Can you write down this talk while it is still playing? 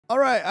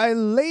Alright, our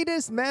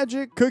latest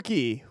magic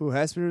cookie who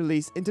has been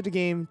released into the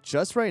game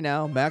just right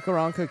now,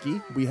 Macaron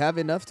Cookie. We have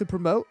enough to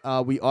promote.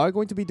 We are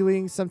going to be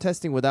doing some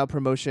testing without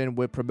promotion,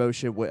 with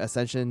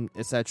Ascension,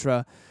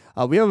 etc.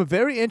 We have a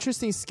very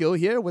interesting skill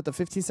here with the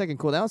 15-second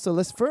cooldown. So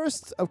let's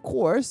first, of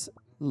course,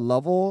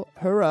 level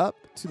her up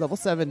to level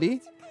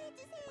 70.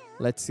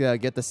 Let's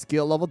get the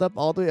skill leveled up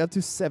all the way up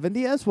to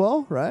 70 as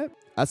well, right?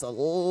 That's a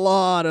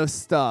lot of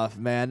stuff,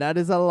 man. That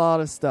is a lot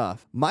of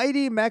stuff.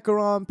 Mighty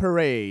Macaron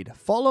Parade.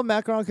 Follow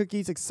Macaron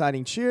Cookie's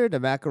exciting cheer. The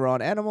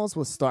Macaron animals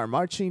will start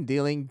marching,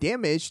 dealing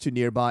damage to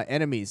nearby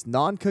enemies.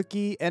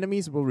 Non-cookie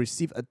enemies will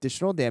receive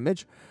additional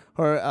damage.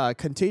 Her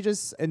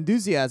contagious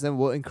enthusiasm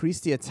will increase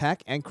the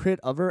attack and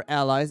crit of her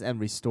allies and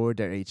restore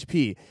their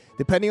HP.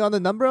 Depending on the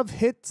number of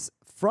hits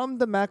from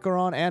the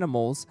Macaron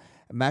animals,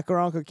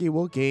 Macaron Cookie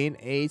will gain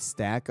a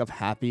stack of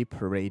Happy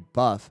Parade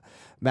buff.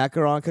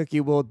 Macaron Cookie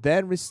will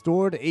then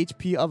restore the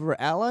HP of her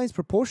allies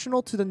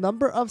proportional to the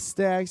number of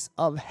stacks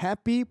of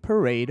Happy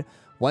Parade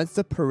once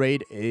the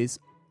parade is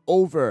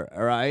over.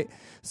 Alright,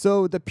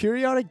 so the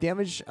periodic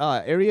damage,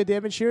 area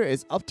damage here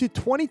is up to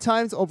 20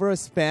 times over a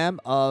span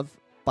of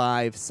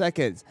 5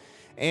 seconds.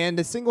 And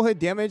the single hit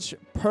damage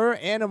per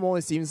animal,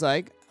 it seems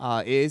like,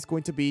 is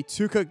going to be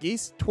 2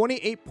 cookies,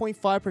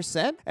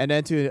 28.5%. And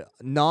then to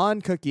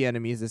non-cookie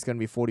enemies, it's going to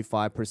be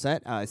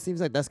 45%. It seems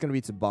like that's going to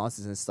be to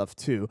bosses and stuff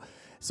too.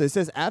 So it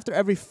says after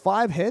every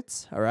 5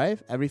 hits, alright,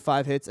 every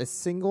 5 hits, a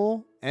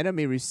single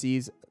enemy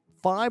receives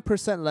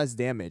 5% less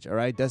damage,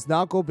 alright? Does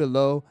not go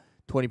below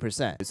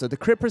 20%. So the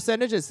crit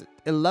percentage is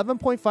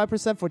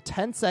 11.5% for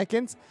 10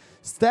 seconds,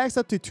 stacks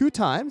up to 2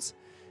 times.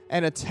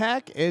 And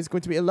attack is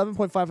going to be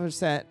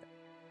 11.5%.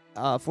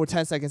 For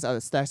 10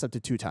 seconds, stacks up to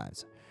 2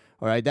 times.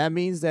 Alright, that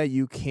means that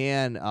you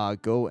can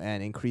go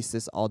and increase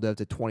this all the way up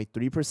to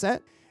 23%.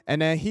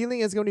 And then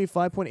healing is going to be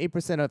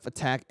 5.8% of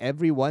attack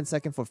every 1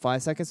 second for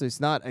 5 seconds. So it's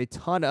not a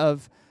ton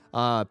of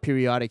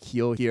periodic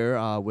heal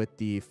here with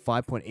the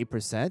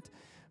 5.8%.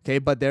 Okay,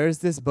 but there is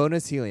this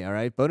bonus healing,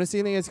 alright? Bonus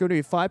healing is going to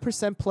be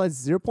 5% plus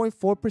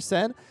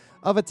 0.4%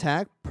 of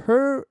attack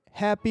per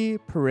Happy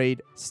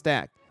Parade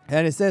stack.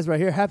 And it says right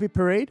here, Happy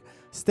Parade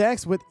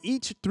stacks with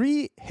each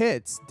 3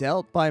 hits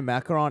dealt by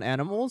Macaron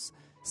animals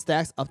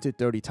stacks up to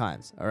 30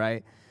 times. All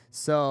right,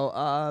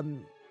 so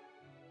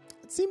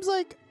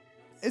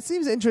it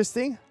seems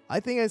interesting. I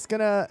think it's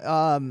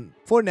gonna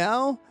for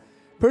now,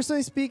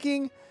 personally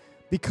speaking,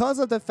 because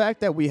of the fact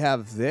that we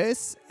have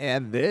this,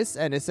 and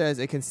it says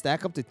it can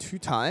stack up to 2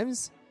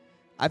 times.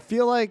 I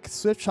feel like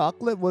Swift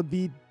Chocolate would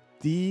be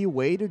the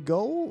way to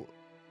go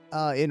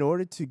in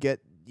order to get,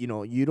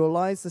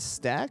 utilize the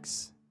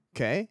stacks.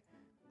 Okay,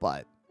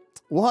 but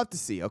we'll have to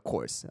see, of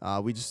course.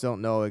 We just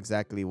don't know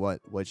exactly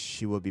what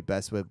she would be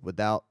best with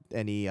without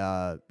any,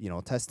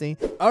 testing.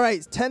 All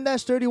right,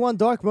 10-31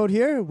 dark mode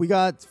here. We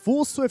got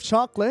full Swift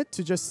Chocolate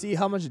to just see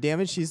how much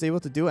damage she's able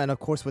to do, and of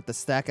course with the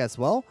stack as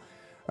well.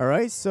 All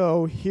right,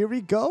 so here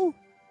we go.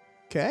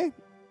 Okay,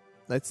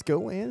 let's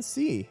go and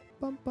see.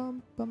 Bum,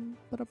 bum, bum,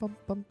 bum,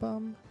 bum,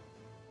 bum.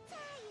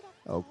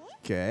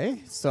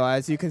 Okay, so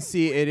as you can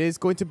see, it is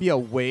going to be a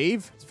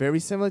wave. It's very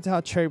similar to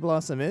how Cherry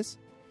Blossom is.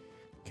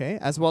 Okay,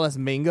 as well as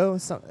Mango.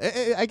 So,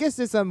 I guess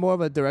it's more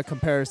of a direct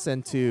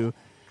comparison to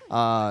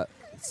the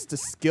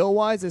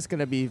skill-wise. It's going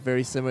to be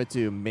very similar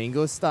to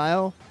Mango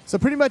style. So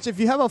pretty much if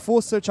you have a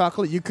full Swift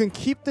Chocolate, you can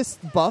keep this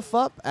buff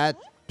up at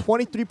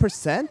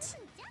 23%,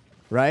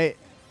 right?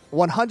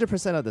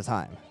 100% of the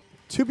time.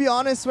 To be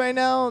honest right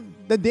now,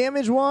 the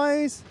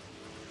damage-wise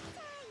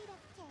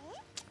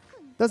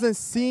doesn't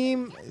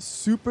seem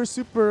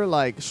super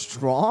like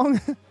strong.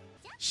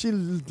 She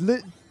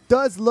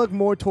does look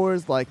more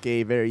towards like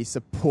a very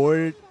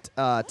support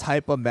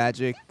type of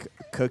magic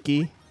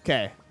cookie.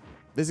 Okay,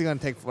 this is gonna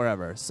take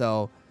forever,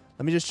 so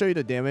let me just show you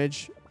the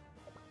damage.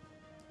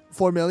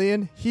 4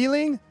 million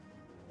healing,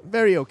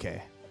 very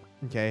okay.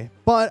 Okay,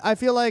 but I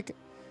feel like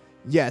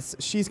yes,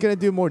 she's gonna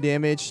do more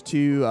damage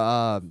to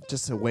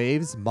just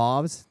waves,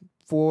 mobs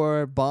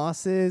for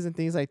bosses and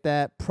things like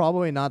that.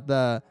 Probably not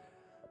the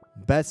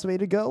best way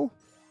to go.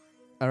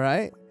 All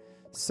right.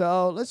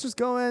 So let's just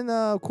go and,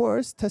 of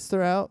course, test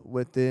her out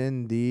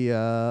within the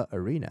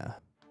arena.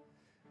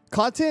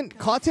 Cotton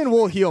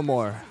will heal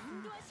more.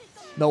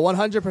 No,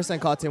 100%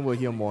 Cotton will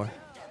heal more.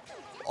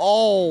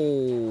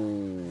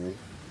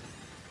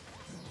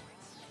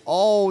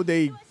 Oh,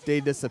 they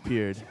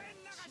disappeared.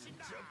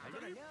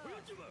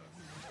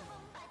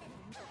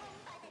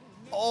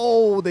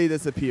 Oh, they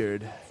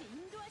disappeared.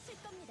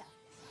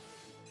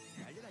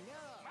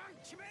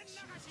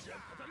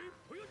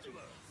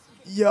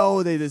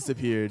 Yo, they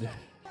disappeared.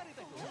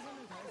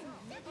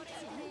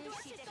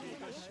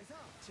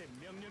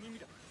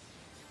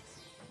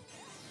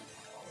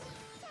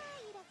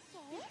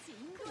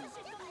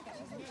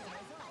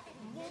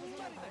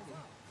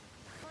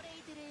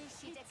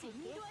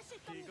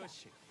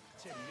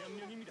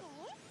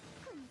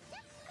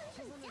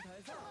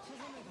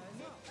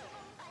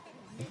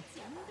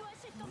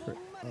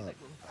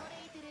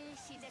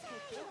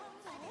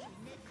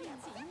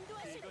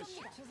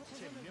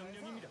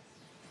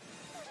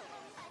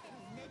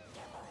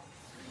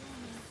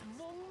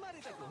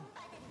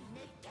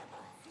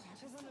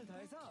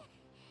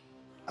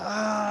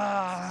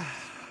 Ah.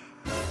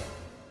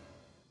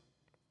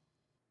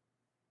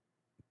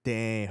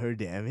 Dang, her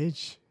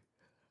damage.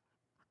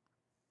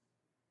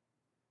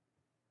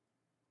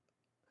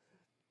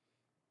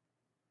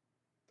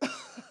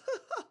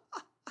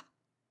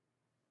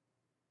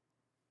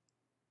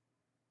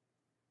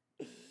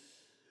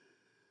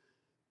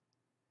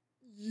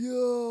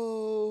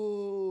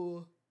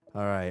 Yo.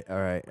 All right.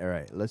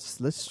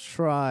 Let's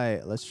try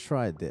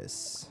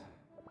this.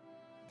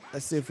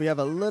 Let's see if we have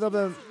a little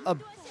bit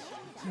of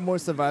more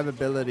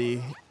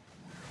survivability.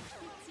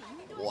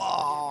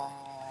 Wow.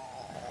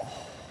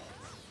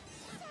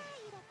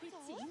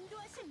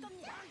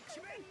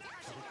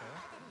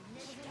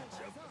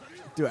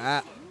 Dude,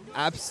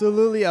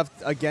 absolutely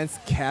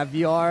against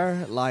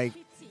Caviar, like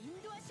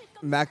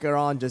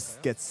Macaron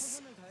just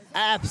gets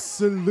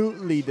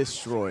absolutely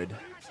destroyed.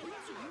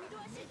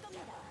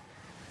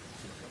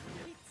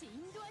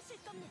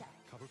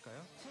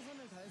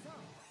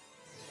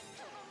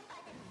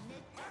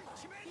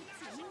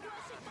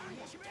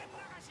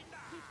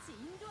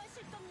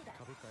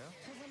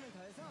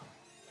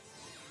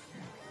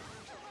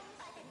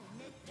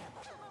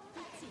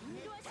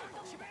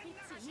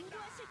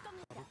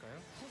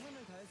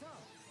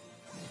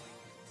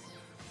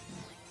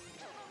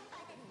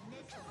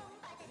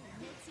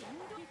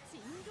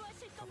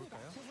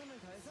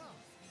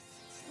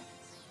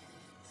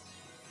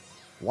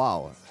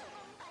 Wow.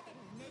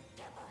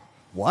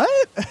 What?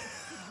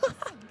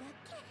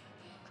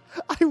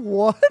 I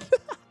won?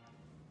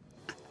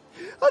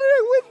 How did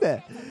I win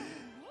that?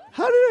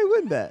 How did I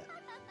win that?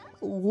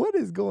 What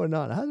is going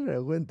on? How did I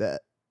win that?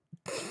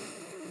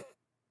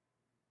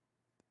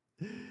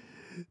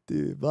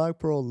 Dude, Black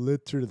Pearl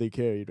literally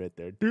carried right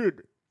there.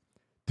 Dude,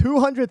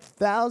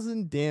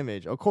 200,000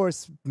 damage. Of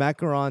course,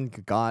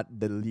 Macaron got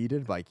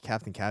deleted by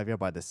Captain Caviar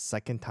by the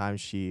second time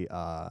she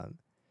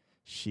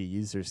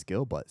used her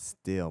skill, but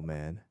still,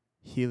 man,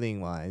 healing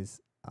wise,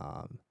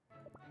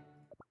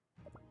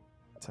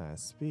 time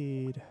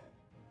speed.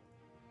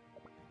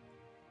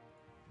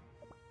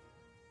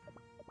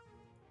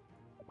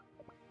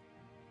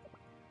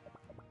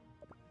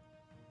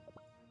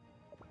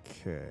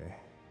 Okay.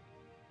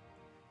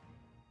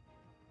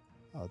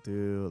 I'll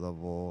do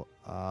level.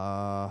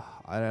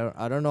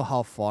 I don't know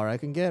how far I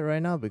can get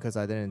right now because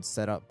I didn't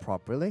set up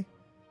properly.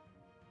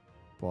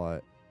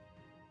 But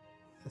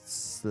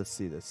let's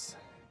see this.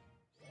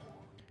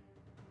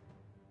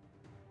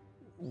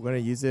 We're gonna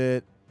use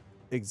it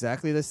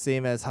exactly the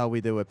same as how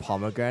we did with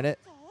Pomegranate.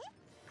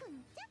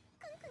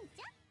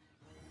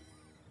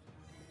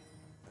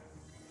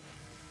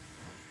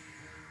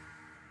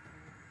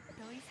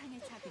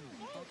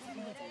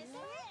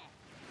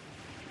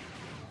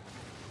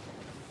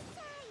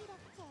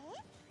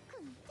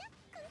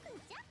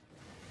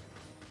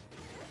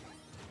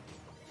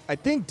 I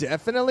think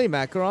definitely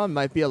Macaron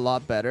might be a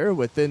lot better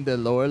within the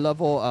lower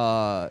level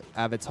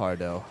avatar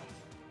though.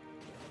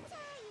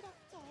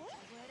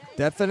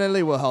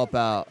 Definitely will help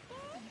out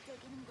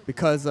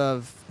because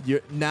of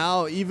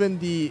now even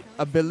the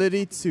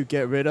ability to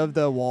get rid of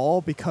the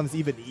wall becomes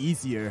even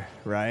easier,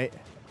 right?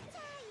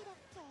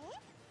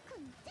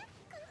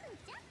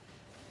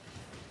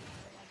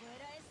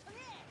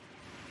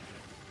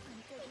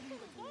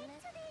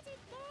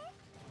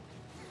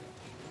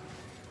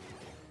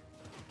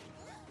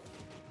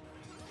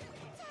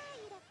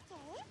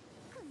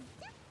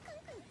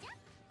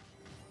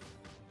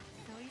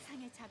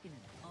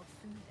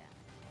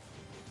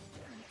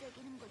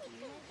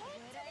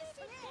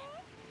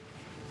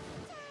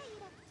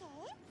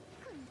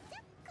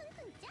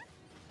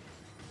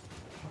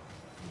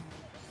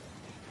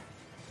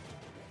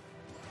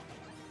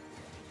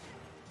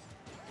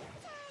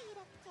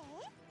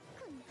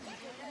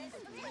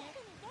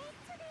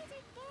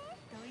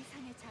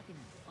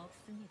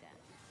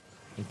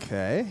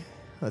 Okay,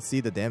 let's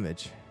see the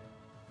damage.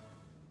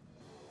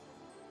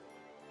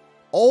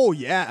 Oh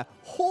yeah,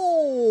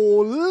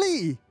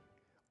 holy!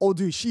 Oh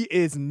dude, she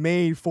is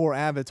made for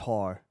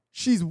Avatar.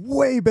 She's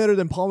way better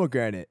than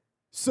Pomegranate.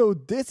 So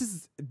this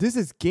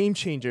is game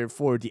changer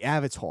for the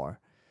Avatar.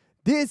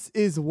 This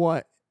is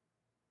what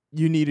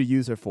you need to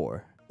use her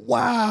for.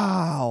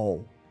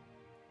 Wow.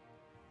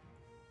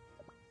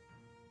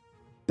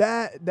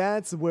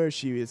 That's where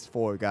she is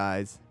for,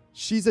 guys.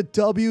 She's a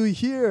W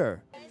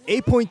here.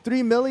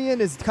 8.3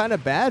 million is kind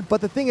of bad, but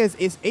the thing is,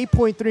 it's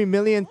 8.3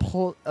 million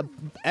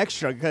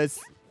extra because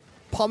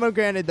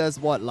Pomegranate does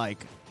what,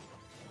 like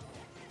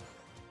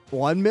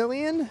 1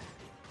 million?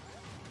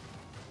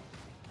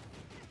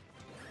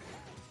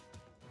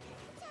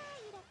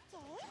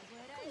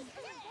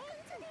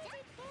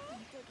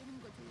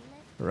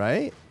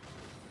 Right?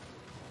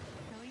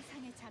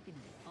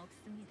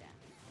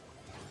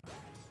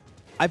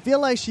 I feel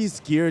like she's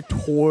geared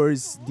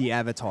towards the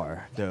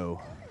Avatar, though.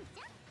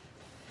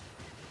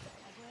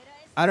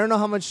 I don't know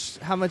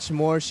how much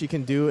more she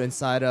can do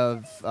inside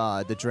of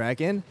the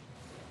Dragon.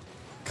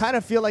 Kind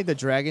of feel like the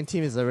Dragon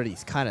team is already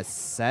kind of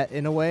set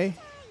in a way.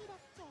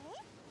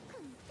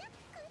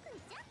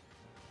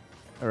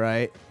 All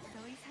right.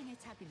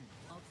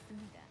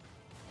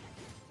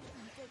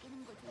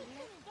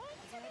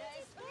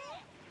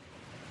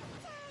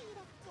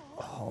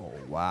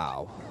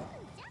 Wow.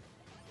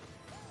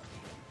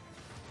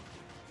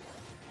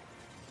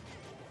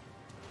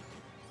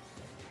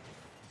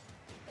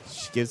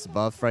 She gives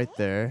buff right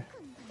there.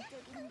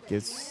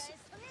 Gives...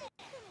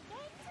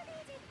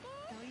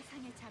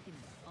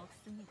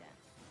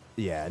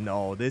 Yeah,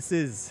 no, this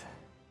is...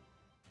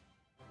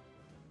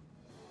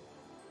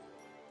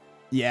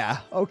 Yeah,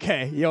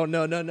 okay. Yo,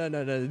 no.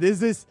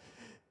 This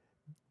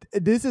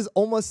is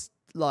almost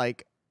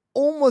like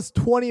almost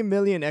 20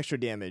 million extra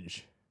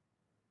damage.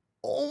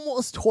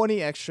 Almost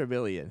 20 extra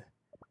million.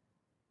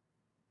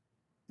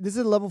 This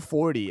is level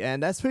 40,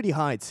 and that's pretty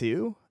high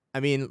too. I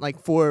mean, like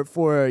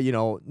for you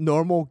know,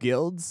 normal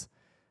guilds,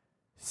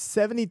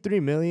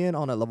 73 million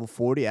on a level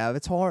 40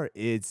 avatar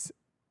is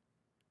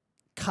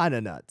kind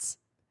of nuts.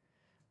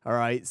 All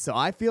right, so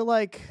I feel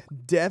like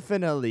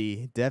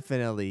definitely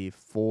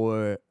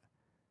for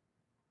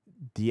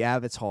the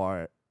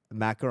avatar,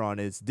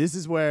 Macaron this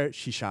is where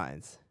she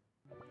shines.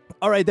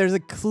 All right, there's a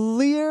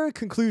clear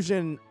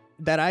conclusion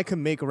that I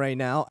can make right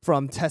now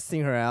from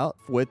testing her out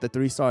with the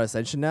 3-star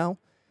Ascension now,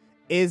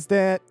 is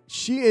that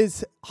she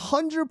is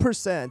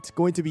 100%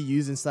 going to be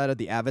used inside of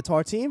the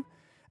avatar team,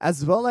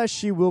 as well as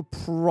she will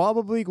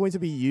probably going to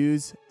be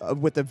used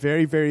with a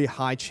very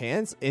high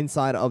chance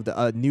inside of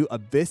the new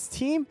Abyss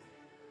team.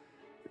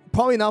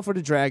 Probably not for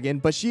the dragon,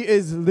 but she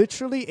is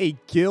literally a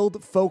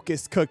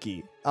guild-focused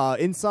cookie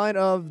inside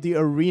of the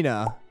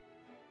arena.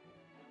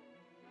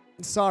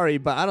 Sorry,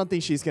 but I don't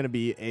think she's going to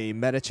be a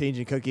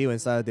meta-changing cookie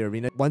inside of the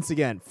arena. Once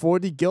again, for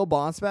the guild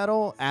boss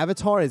battle,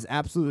 Avatar is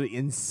absolutely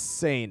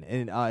insane.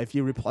 And if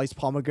you replace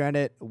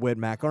Pomegranate with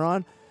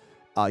Macaron,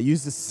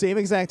 use the same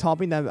exact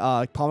topping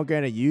that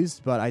Pomegranate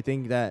used, but I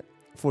think that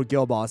for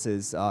guild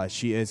bosses,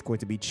 she is going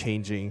to be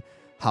changing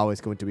how it's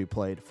going to be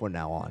played for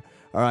now on.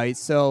 All right,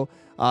 so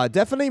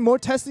definitely more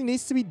testing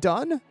needs to be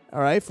done.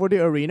 All right, for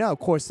the arena, of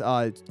course,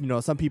 you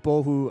know, some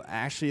people who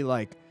actually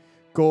like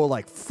go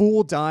like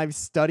full dive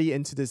study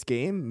into this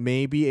game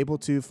may be able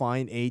to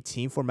find a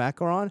team for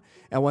Macaron,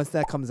 and once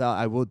that comes out,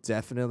 I will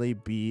definitely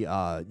be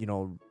you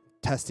know,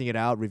 testing it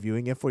out,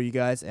 reviewing it for you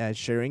guys, and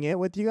sharing it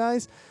with you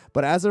guys.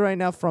 But as of right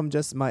now, from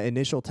just my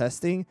initial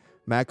testing,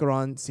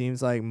 Macaron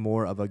seems like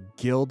more of a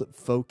guild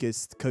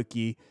focused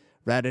cookie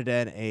rather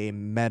than a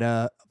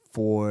meta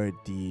for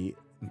the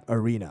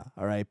arena,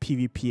 all right,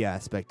 PvP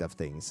aspect of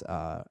things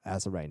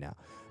as of right now.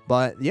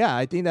 But yeah,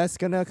 I think that's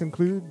gonna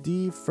conclude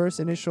the first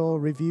initial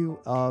review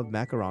of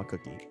Macaron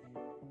Cookie.